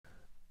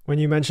When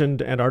you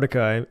mentioned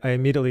Antarctica, I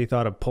immediately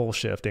thought of pole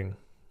shifting,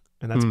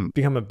 and that's Mm,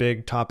 become a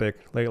big topic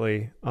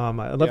lately. I'd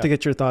love yeah, to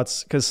get your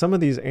thoughts because some of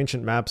these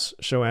ancient maps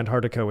show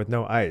Antarctica with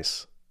no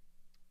ice.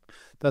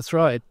 that's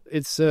right.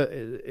 It's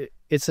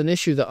an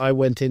issue that I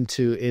went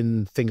into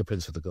in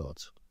Fingerprints of the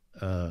Gods,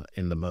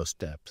 in the most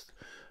depth,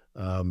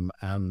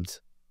 and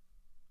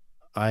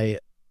I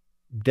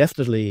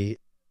definitely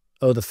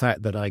owe the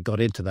fact that I got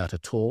into that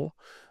at all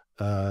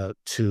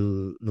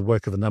to the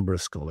work of a number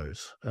of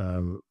scholars,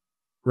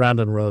 Rand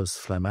and Rose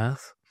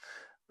Flemath,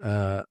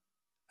 uh,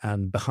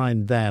 and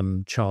behind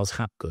them Charles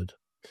Hapgood,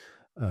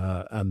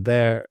 and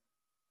their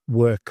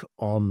work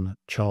on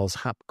Charles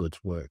Hapgood's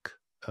work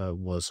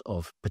was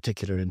of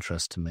particular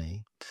interest to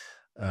me.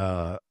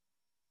 Uh,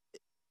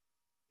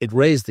 it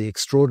raised the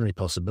extraordinary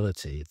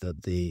possibility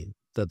that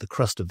the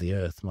crust of the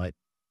Earth might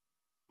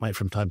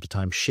from time to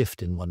time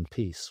shift in one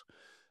piece,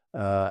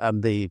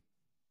 and the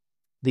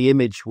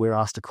image we're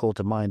asked to call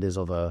to mind is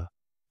of a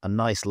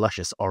nice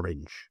luscious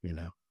orange,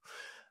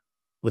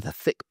 with a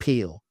thick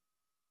peel,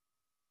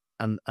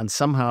 and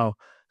somehow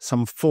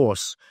some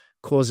force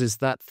causes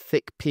that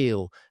thick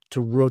peel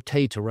to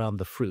rotate around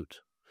the fruit.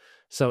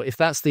 So if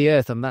that's the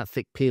Earth and that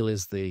thick peel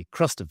is the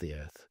crust of the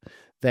Earth,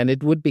 then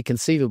it would be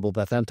conceivable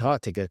that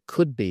Antarctica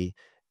could be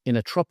in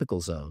a tropical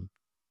zone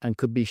and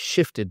could be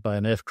shifted by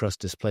an Earth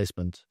crust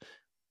displacement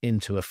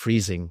into a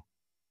freezing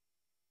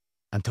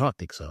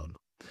Antarctic zone.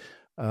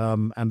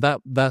 And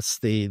that's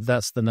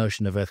the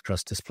notion of Earth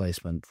crust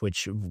displacement,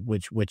 which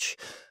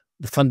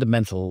the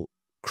fundamental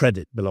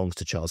credit belongs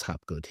to Charles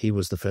Hapgood. He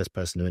was the first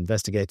person who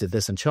investigated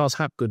this, and Charles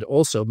Hapgood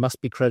also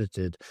must be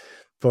credited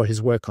for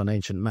his work on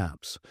ancient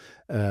maps.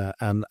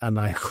 And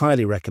I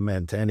highly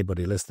recommend to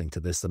anybody listening to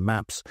this the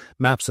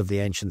maps of the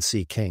ancient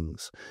sea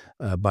kings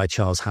by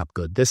Charles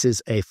Hapgood. This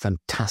is a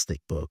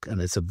fantastic book,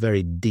 and it's a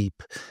very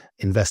deep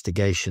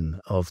investigation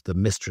of the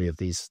mystery of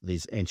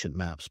these ancient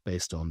maps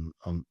based on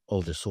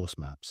older source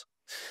maps.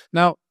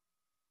 Now,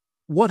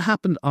 what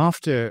happened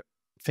after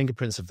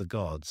Fingerprints of the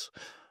Gods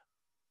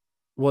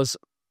was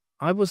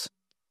I was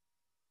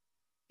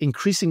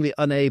increasingly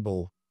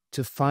unable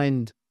to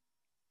find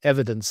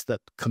evidence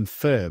that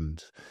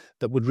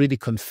would really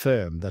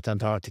confirm that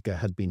Antarctica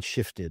had been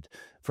shifted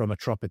from a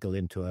tropical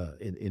into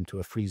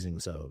a freezing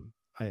zone.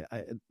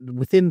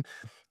 Within,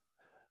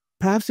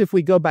 perhaps if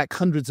we go back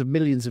hundreds of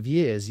millions of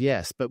years,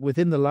 yes, but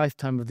within the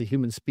lifetime of the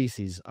human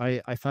species,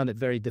 I found it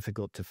very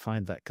difficult to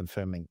find that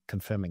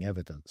confirming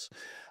evidence,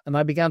 and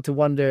I began to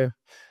wonder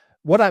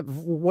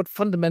what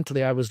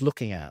fundamentally I was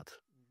looking at,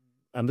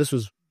 and this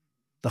was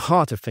the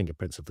heart of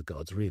Fingerprints of the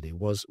Gods, really,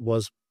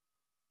 was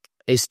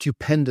a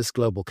stupendous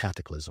global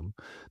cataclysm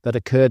that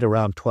occurred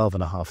around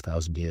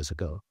 12,500 years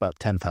ago, about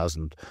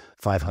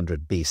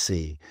 10,500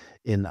 BC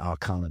in our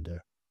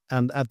calendar.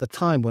 And at the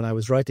time when I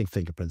was writing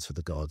Fingerprints of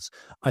the Gods,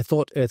 I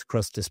thought Earth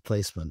crust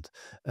displacement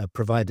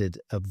provided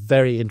a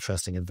very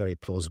interesting and very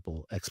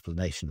plausible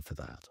explanation for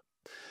that.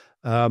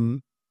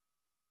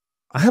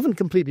 I haven't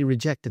completely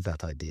rejected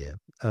that idea.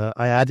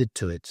 I added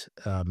to it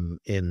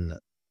in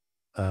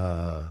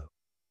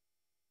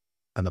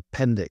an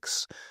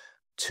appendix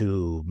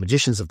to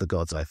Magicians of the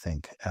Gods, I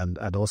think, and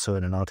also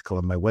in an article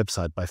on my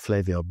website by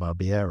Flavio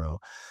Barbiero.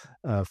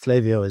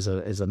 Flavio is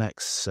an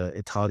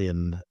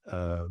ex-Italian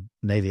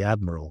Navy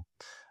admiral,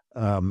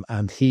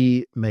 and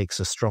he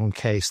makes a strong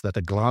case that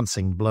a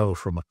glancing blow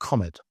from a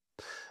comet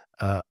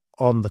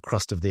on the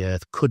crust of the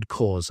Earth could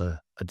cause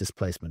a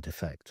displacement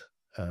effect,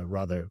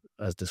 rather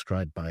as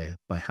described by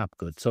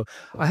Hapgood. So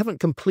I haven't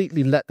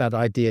completely let that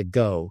idea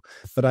go,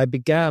 but I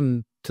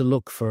began to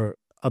look for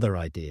other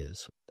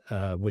ideas,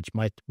 which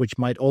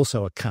might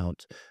also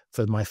account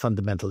for my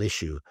fundamental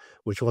issue,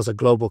 which was a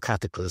global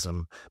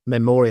cataclysm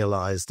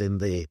memorialized in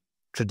the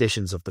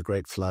traditions of the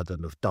Great Flood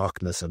and of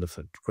darkness and of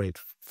a great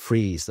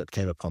freeze that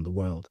came upon the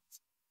world.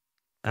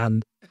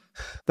 And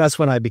that's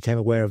when I became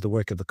aware of the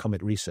work of the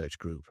Comet Research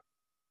Group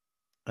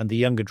and the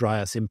Younger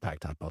Dryas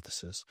impact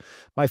hypothesis.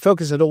 My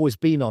focus had always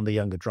been on the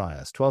Younger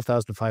Dryas.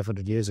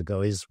 12,500 years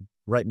ago is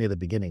right near the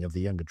beginning of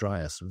the Younger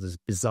Dryas, this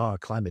bizarre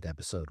climate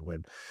episode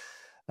when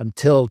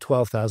until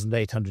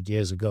 12,800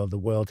 years ago, the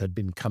world had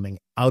been coming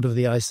out of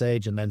the Ice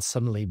Age, and then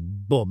suddenly,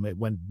 boom, it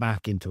went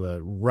back into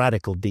a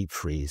radical deep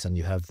freeze, and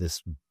you have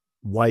this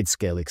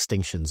wide-scale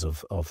extinctions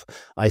of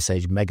Ice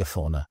Age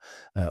megafauna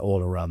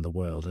all around the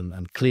world,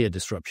 and clear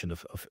disruption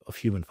of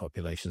human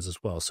populations as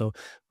well. So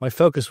my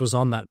focus was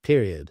on that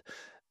period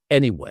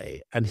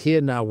anyway, and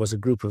here now was a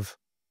group of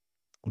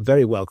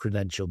very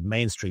well-credentialed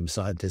mainstream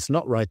scientists,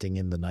 not writing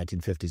in the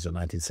 1950s or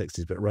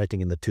 1960s, but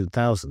writing in the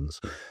 2000s,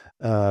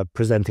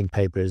 presenting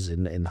papers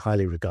in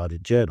highly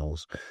regarded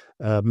journals,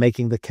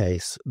 making the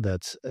case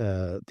that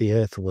the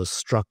Earth was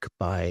struck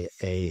by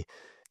a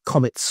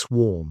comet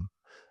swarm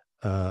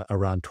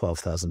around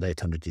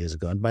 12,800 years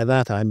ago. And by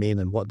that I mean,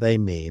 and what they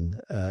mean,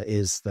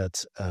 is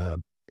that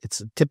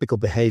it's a typical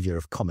behavior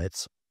of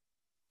comets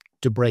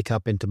to break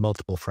up into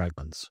multiple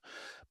fragments,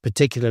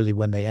 particularly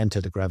when they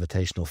enter the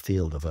gravitational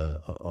field of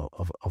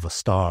a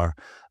star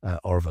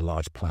or of a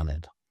large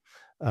planet.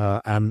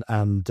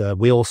 And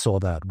we all saw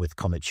that with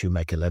Comet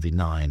Shoemaker-Levy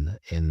 9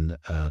 in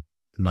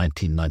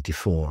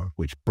 1994,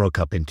 which broke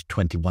up into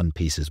 21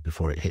 pieces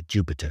before it hit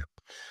Jupiter.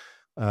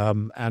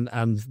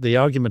 And the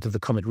argument of the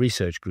Comet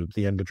Research Group,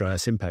 the Younger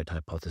Dryas Impact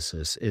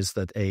Hypothesis, is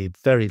that a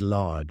very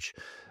large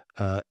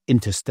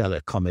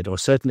interstellar comet, or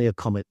certainly a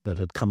comet that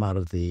had come out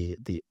of the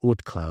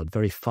Oort cloud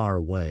very far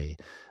away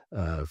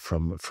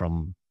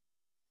from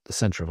the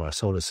center of our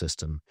solar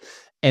system,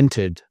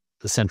 entered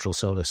the central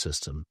solar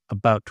system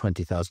about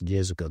 20,000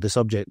 years ago. This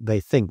object, they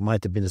think,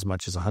 might have been as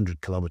much as 100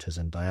 kilometers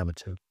in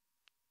diameter.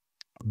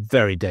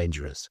 Very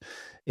dangerous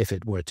if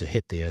it were to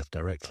hit the Earth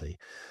directly.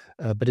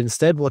 But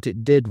instead, what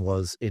it did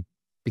was it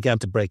began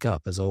to break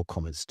up, as all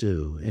comets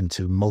do,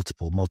 into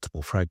multiple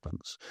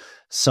fragments,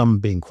 some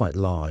being quite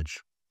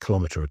large,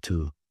 kilometer or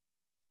two,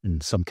 in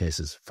some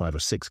cases 5 or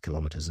 6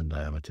 kilometers in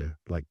diameter,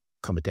 like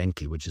Comet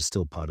Encke, which is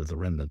still part of the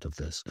remnant of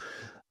this,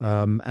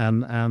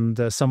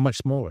 and some much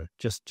smaller,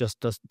 just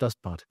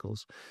dust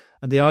particles.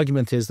 And the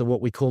argument is that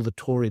what we call the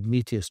Taurid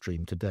meteor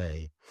stream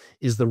today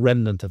is the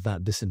remnant of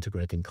that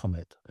disintegrating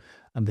comet.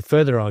 And the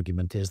further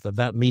argument is that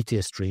that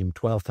meteor stream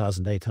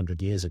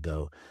 12,800 years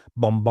ago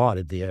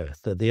bombarded the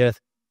Earth. That the Earth,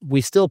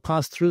 we still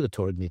pass through the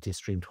Taurid meteor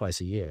stream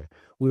twice a year.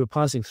 We were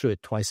passing through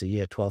it twice a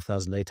year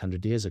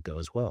 12,800 years ago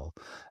as well.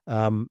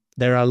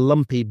 There are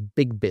lumpy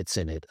big bits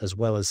in it as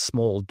well as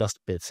small dust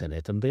bits in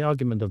it. And the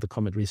argument of the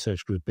Comet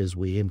Research Group is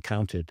we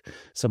encountered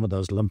some of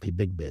those lumpy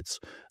big bits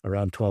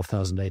around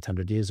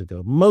 12,800 years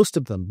ago. Most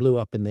of them blew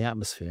up in the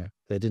atmosphere.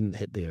 They didn't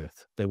hit the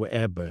Earth. They were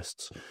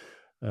airbursts,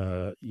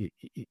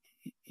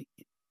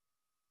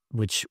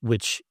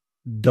 which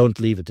don't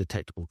leave a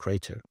detectable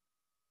crater.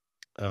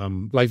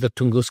 Like the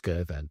Tunguska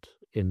event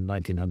in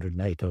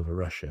 1908 over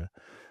Russia.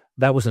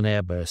 That was an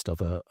airburst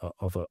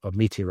of a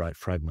meteorite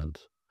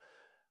fragment,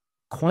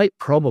 quite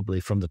probably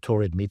from the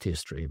Taurid meteor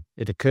stream.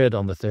 It occurred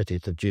on the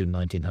 30th of June,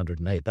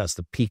 1908. That's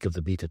the peak of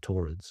the Beta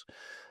Taurids.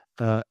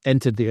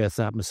 Entered the Earth's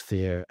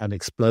atmosphere and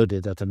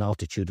exploded at an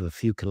altitude of a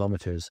few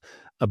kilometers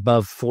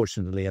above,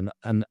 fortunately,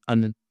 an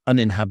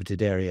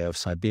uninhabited area of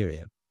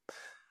Siberia,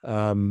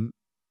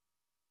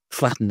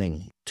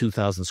 flattening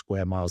 2,000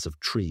 square miles of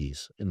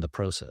trees in the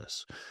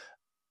process.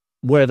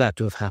 Were that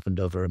to have happened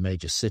over a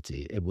major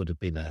city, it would have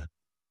been a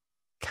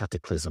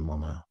cataclysm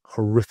on a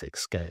horrific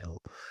scale.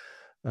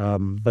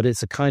 But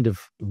it's a kind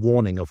of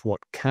warning of what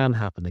can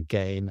happen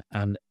again,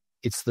 and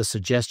it's the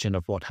suggestion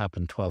of what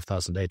happened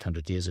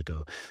 12,800 years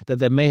ago, that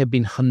there may have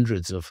been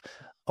hundreds of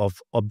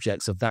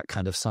objects of that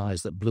kind of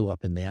size that blew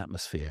up in the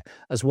atmosphere,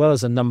 as well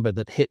as a number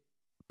that hit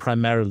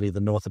primarily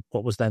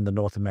what was then the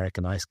North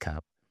American ice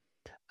cap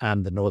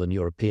and the Northern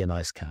European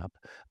ice cap.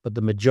 But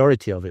the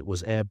majority of it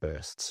was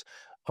airbursts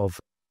of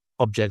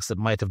objects that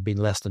might have been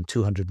less than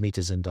 200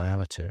 meters in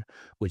diameter,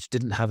 which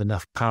didn't have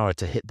enough power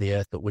to hit the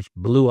Earth, but which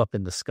blew up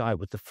in the sky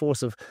with the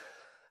force of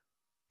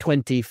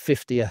 20,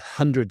 50,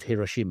 100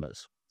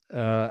 Hiroshimas.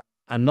 And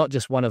not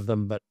just one of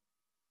them, but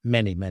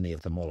many, many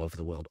of them all over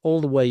the world. All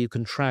the way you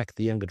can track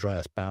the Younger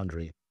Dryas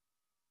boundary,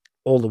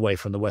 all the way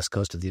from the west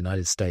coast of the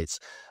United States,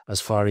 as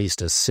far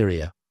east as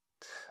Syria,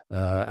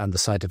 and the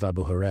site of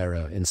Abu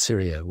Huraira in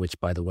Syria, which,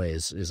 by the way,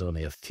 is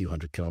only a few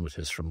hundred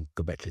kilometers from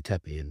Göbekli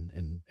Tepe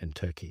in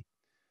Turkey.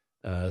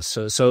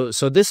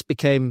 So this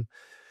became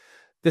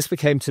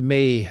to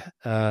me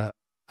a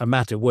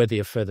matter worthy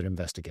of further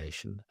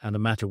investigation and a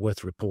matter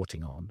worth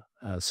reporting on.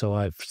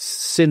 So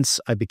since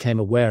I became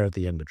aware of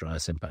the Younger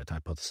Dryas Impact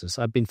Hypothesis,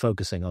 I've been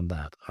focusing on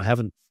that. I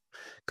haven't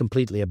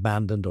completely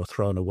abandoned or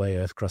thrown away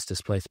Earth crust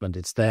displacement.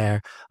 It's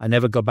there. I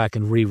never go back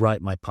and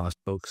rewrite my past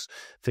books.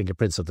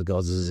 Fingerprints of the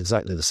Gods is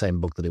exactly the same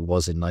book that it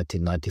was in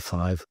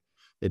 1995.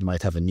 It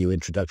might have a new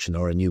introduction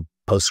or a new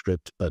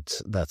postscript,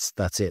 but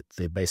that's it.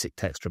 The basic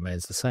text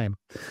remains the same.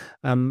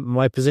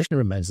 My position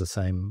remains the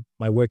same.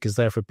 My work is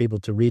there for people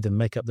to read and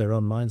make up their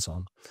own minds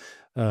on,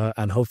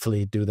 and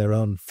hopefully do their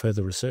own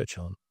further research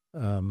on.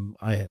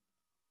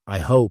 I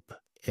hope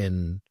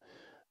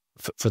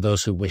for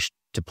those who wish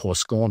to pour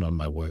scorn on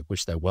my work,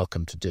 which they're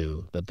welcome to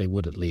do, that they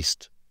would at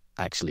least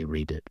actually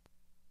read it.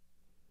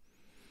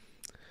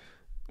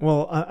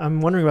 Well,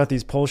 I'm wondering about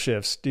these pole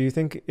shifts. Do you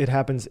think it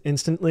happens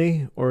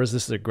instantly, or is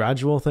this a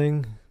gradual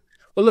thing?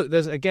 Well, look,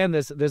 there's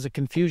a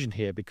confusion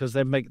here, because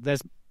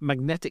there's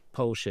magnetic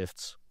pole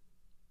shifts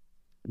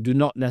do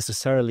not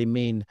necessarily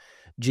mean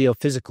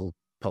geophysical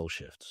pole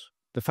shifts.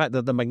 The fact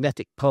that the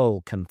magnetic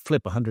pole can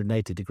flip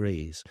 180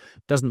 degrees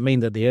doesn't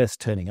mean that the Earth's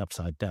turning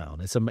upside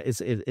down. It's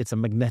a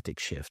magnetic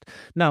shift.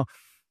 Now,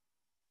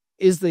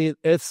 is the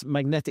Earth's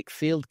magnetic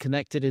field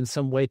connected in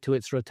some way to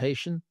its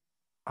rotation?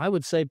 I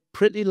would say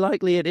pretty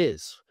likely it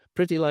is.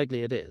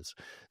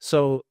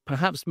 So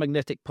perhaps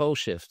magnetic pole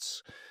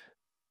shifts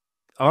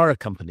are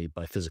accompanied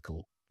by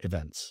physical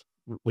events,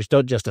 which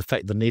don't just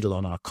affect the needle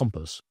on our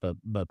compass,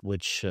 but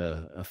which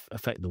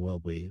affect the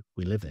world we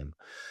live in.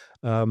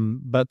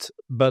 But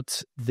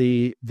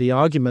the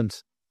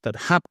argument that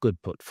Hapgood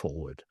put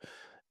forward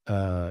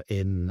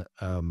in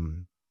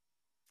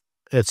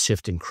Earth's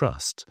shifting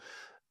crust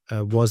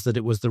was that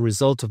it was the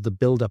result of the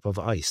buildup of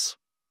ice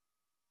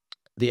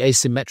the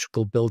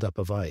asymmetrical buildup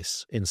of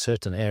ice in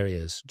certain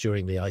areas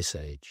during the Ice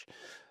Age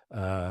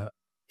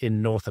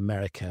in North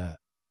America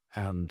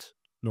and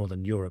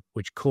Northern Europe,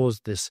 which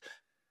caused the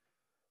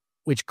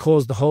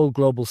whole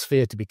global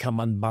sphere to become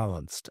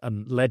unbalanced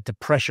and led to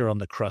pressure on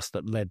the crust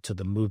that led to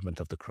the movement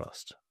of the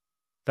crust.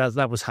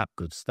 That was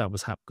Hapgood's. That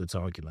was Hapgood's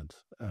argument.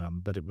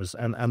 But it was,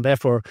 and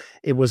therefore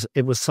it was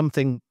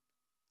something.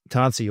 To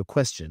answer your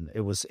question,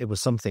 it was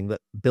something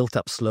that built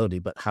up slowly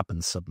but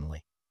happened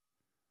suddenly.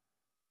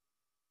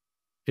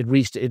 It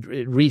reached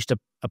a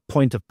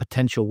point of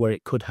potential where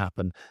it could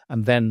happen,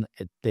 and then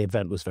the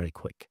event was very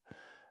quick,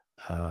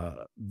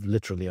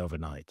 literally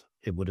overnight.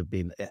 It would have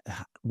been,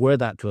 were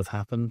that to have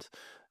happened,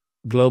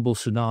 global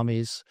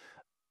tsunamis,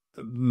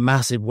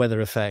 massive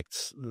weather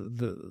effects,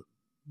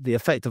 the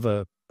effect of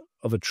a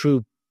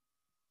true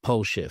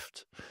pole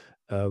shift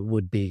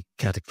would be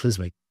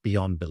cataclysmic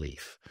beyond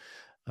belief.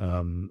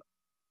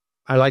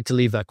 I like to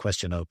leave that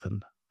question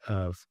open.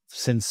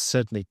 Since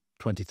certainly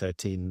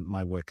 2013,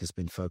 my work has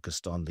been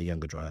focused on the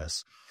Younger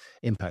Dryas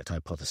impact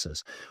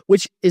hypothesis,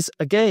 which is,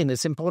 again,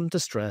 it's important to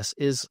stress,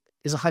 is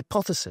a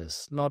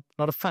hypothesis, not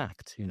a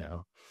fact.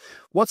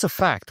 What's a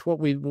fact? What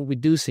we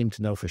do seem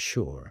to know for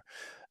sure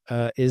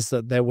is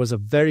that there was a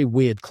very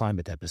weird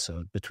climate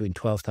episode between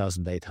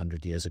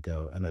 12,800 years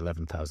ago and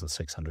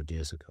 11,600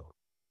 years ago,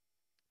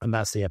 and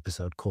that's the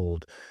episode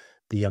called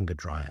the Younger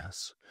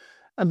Dryas.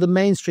 And the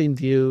mainstream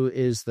view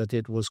is that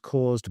it was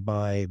caused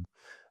by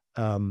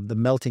the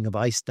melting of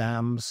ice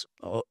dams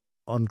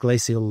on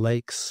glacial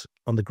lakes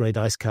on the great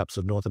ice caps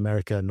of North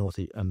America and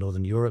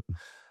Northern Europe,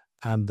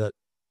 and that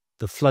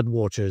the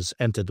floodwaters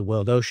entered the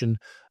world ocean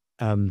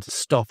and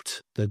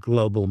stopped the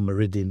global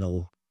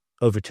meridional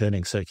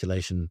overturning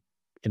circulation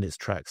in its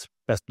tracks.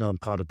 Best known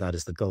part of that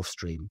is the Gulf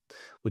Stream,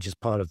 which is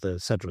part of the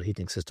central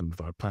heating system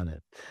of our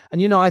planet.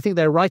 And I think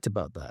they're right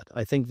about that.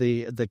 I think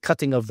the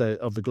cutting of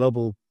the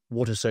global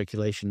water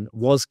circulation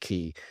was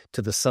key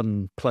to the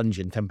sudden plunge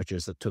in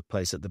temperatures that took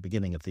place at the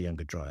beginning of the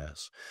Younger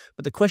Dryas.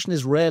 But the question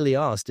is rarely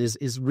asked is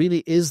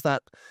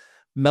that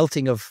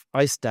melting of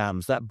ice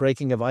dams, that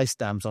breaking of ice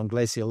dams on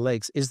glacial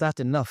lakes, is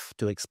that enough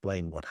to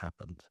explain what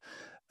happened?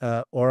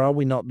 Or are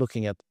we not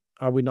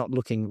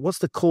looking, what's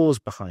the cause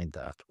behind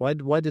that? Why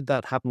did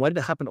that happen? Why did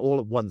it happen all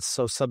at once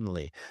so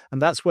suddenly? And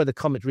that's where the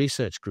Comet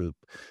Research Group,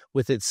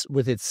 with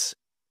its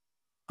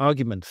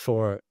argument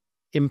for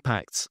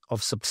impacts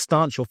of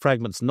substantial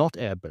fragments, not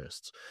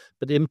airbursts,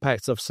 but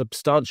impacts of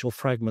substantial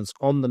fragments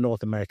on the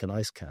North American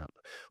ice cap,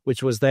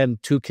 which was then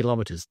 2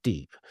 kilometers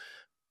deep.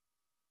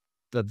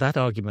 That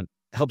argument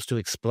helps to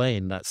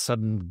explain that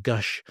sudden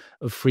gush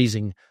of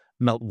freezing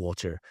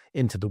meltwater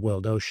into the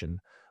world ocean,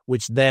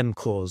 which then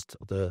caused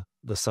the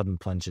sudden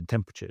plunge in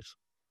temperatures.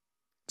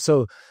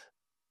 So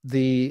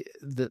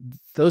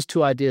those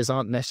two ideas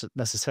aren't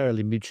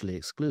necessarily mutually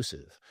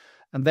exclusive.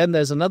 And then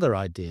there's another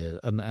idea,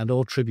 and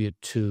all tribute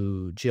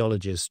to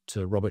geologist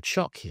Robert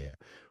Schoch here.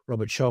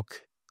 Robert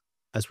Schoch,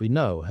 as we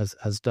know,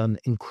 has done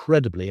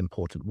incredibly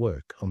important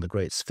work on the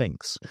Great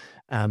Sphinx,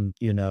 and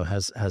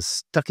has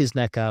stuck his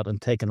neck out and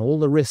taken all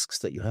the risks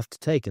that you have to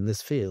take in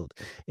this field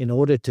in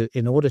order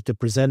to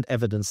present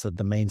evidence that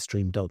the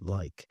mainstream don't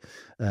like,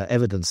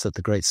 evidence that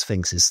the Great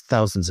Sphinx is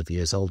thousands of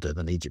years older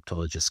than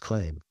Egyptologists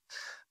claim.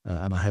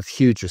 And I have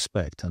huge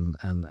respect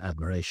and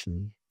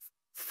admiration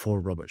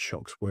for Robert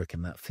Schoch's work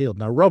in that field.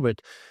 Now,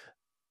 Robert,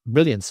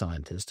 brilliant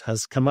scientist,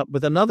 has come up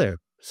with another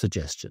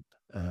suggestion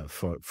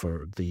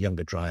for the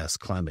Younger Dryas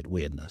climate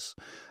weirdness.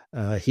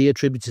 He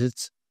attributes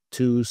it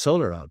to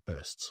solar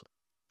outbursts.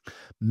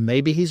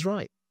 Maybe he's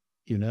right.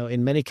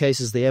 In many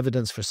cases, the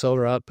evidence for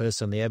solar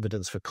outbursts and the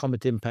evidence for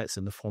comet impacts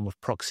in the form of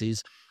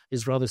proxies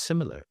is rather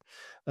similar.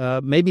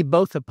 Maybe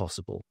both are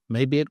possible.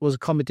 Maybe it was a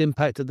comet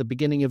impact at the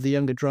beginning of the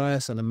Younger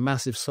Dryas and a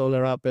massive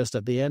solar outburst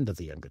at the end of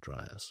the Younger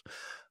Dryas.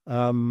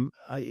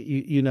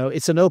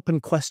 It's an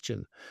open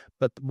question,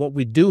 but what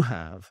we do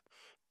have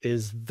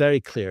is very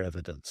clear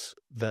evidence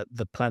that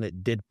the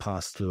planet did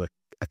pass through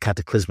a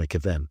cataclysmic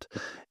event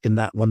in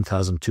that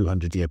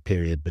 1,200-year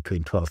period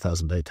between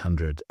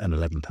 12,800 and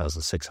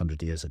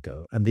 11,600 years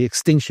ago. And the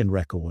extinction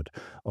record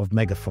of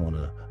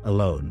megafauna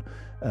alone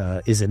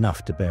is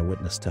enough to bear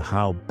witness to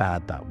how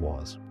bad that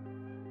was.